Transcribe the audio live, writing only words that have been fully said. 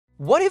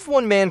What if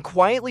one man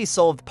quietly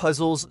solved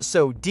puzzles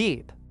so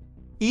deep?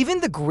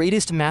 Even the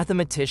greatest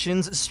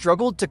mathematicians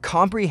struggled to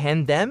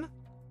comprehend them?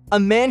 A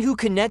man who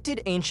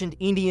connected ancient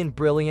Indian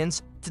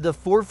brilliance to the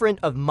forefront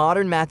of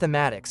modern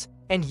mathematics,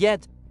 and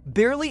yet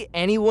barely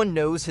anyone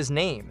knows his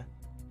name.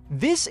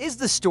 This is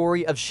the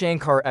story of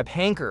Shankar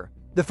Abhyankar,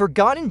 the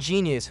forgotten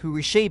genius who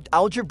reshaped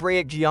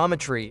algebraic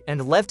geometry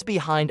and left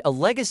behind a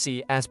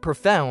legacy as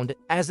profound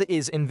as it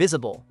is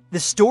invisible. The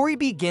story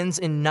begins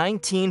in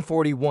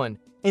 1941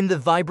 in the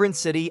vibrant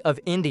city of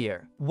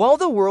India. While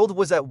the world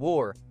was at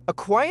war, a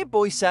quiet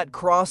boy sat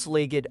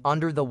cross-legged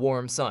under the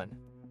warm sun,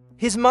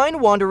 his mind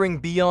wandering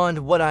beyond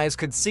what eyes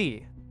could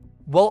see.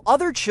 While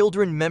other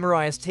children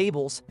memorized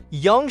tables,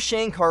 young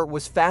Shankar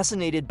was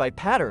fascinated by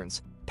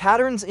patterns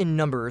in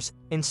numbers,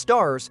 in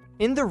stars,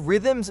 in the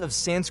rhythms of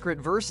Sanskrit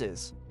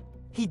verses.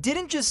 He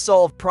didn't just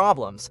solve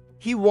problems,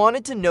 he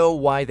wanted to know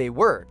why they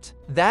worked.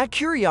 That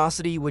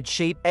curiosity would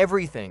shape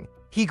everything.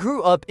 He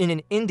grew up in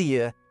an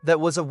India that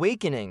was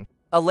awakening,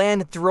 a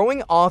land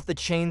throwing off the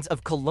chains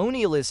of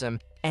colonialism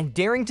and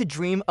daring to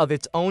dream of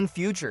its own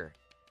future.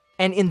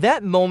 And in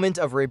that moment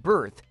of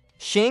rebirth,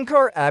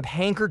 Shankar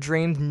Abhyankar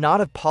dreamed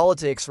not of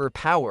politics or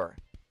power,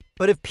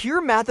 but of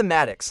pure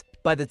mathematics.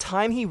 By the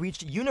time he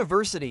reached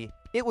university,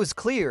 it was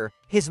clear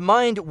his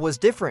mind was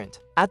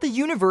different. At the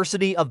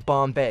University of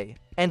Bombay,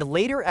 and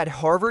later at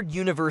Harvard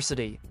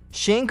University,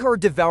 Shankar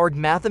devoured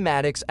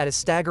mathematics at a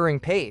staggering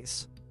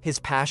pace. His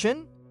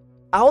passion?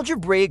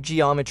 Algebraic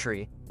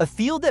geometry, a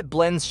field that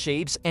blends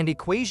shapes and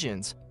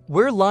equations,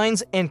 where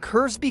lines and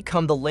curves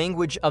become the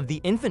language of the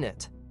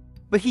infinite.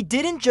 But he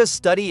didn't just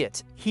study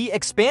it, he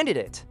expanded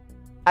it.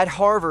 At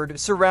Harvard,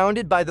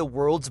 surrounded by the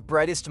world's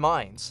brightest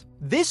minds,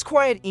 this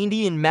quiet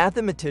Indian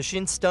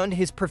mathematician stunned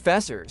his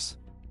professors.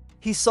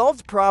 He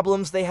solved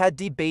problems they had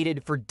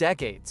debated for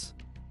decades.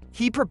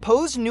 He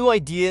proposed new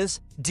ideas,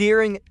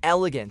 daring,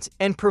 elegant,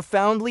 and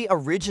profoundly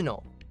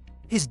original.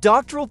 His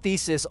doctoral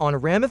thesis on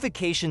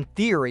ramification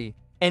theory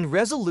and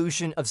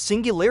resolution of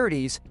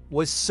singularities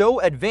was so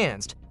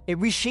advanced, it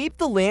reshaped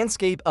the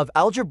landscape of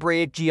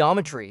algebraic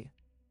geometry.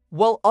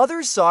 While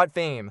others sought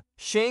fame,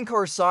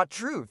 Shankar sought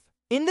truth.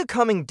 In the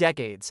coming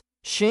decades,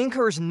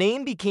 Shankar's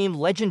name became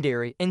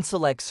legendary in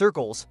select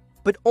circles,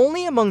 but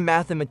only among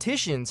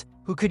mathematicians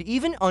who could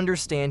even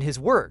understand his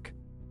work.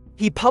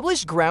 He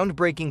published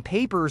groundbreaking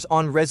papers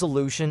on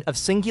resolution of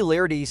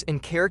singularities in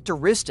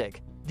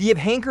characteristic, the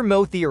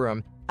Abhyankar-Moe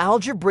theorem,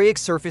 algebraic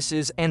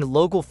surfaces, and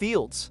local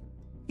fields.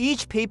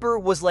 Each paper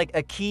was like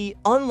a key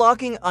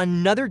unlocking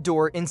another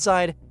door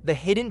inside the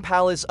hidden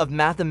palace of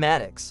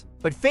mathematics.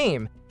 But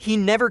fame, he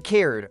never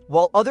cared.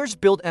 While others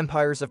built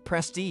empires of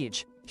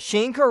prestige,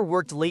 Shankar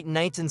worked late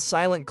nights in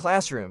silent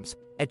classrooms,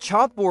 a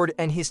chalkboard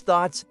and his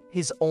thoughts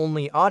his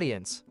only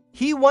audience.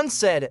 He once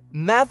said,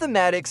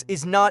 "Mathematics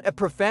is not a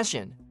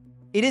profession.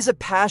 It is a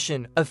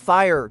passion, a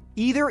fire.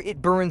 Either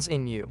it burns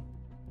in you,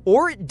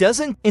 or it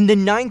doesn't." In the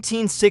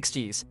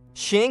 1960s,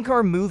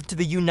 Shankar moved to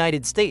the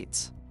United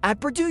States. At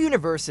Purdue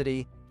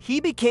University, he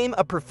became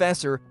a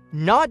professor,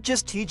 not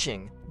just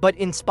teaching, but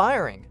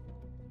inspiring.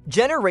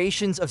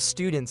 Generations of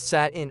students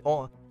sat in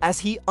awe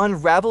as he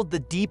unraveled the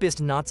deepest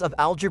knots of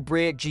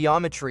algebraic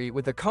geometry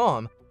with a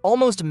calm,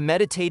 almost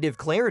meditative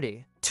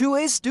clarity. To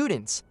his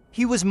students,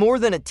 he was more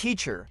than a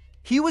teacher.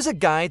 He was a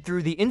guide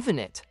through the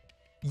infinite.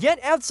 Yet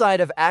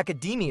outside of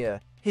academia,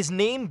 his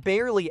name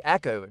barely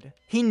echoed.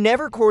 He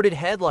never courted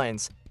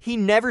headlines. He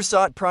never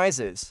sought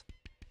prizes.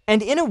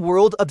 And in a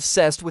world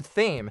obsessed with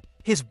fame,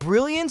 his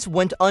brilliance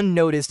went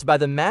unnoticed by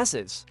the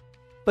masses.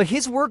 But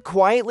his work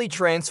quietly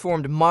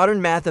transformed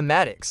modern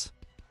mathematics.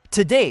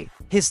 Today,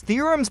 his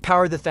theorems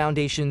power the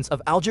foundations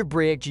of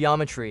algebraic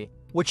geometry,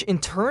 which in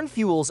turn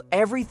fuels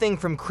everything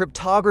from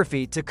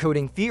cryptography to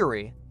coding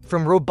theory,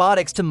 from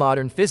robotics to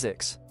modern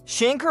physics.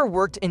 Shankar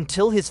worked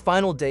until his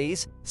final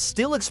days,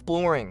 still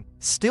exploring,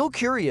 still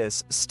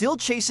curious, still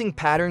chasing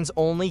patterns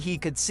only he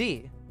could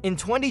see. In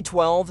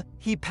 2012,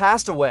 he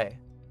passed away.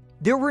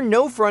 There were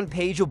no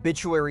front-page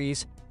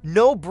obituaries,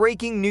 no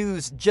breaking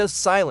news, just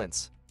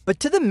silence.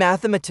 But to the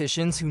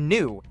mathematicians who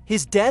knew,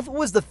 his death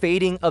was the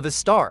fading of a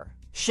star.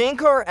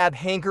 Shankar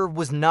Abhyankar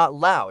was not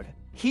loud.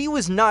 He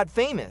was not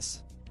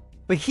famous.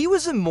 But he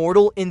was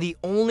immortal in the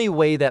only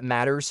way that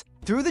matters,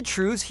 through the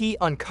truths he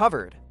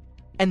uncovered.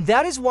 And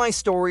that is why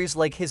stories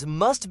like his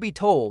must be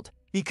told,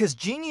 because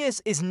genius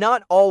is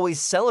not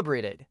always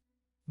celebrated.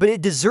 But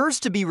it deserves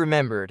to be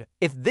remembered.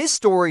 If this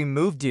story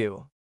moved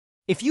you,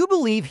 if you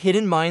believe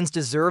hidden minds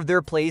deserve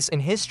their place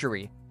in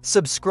history,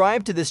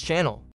 subscribe to this channel.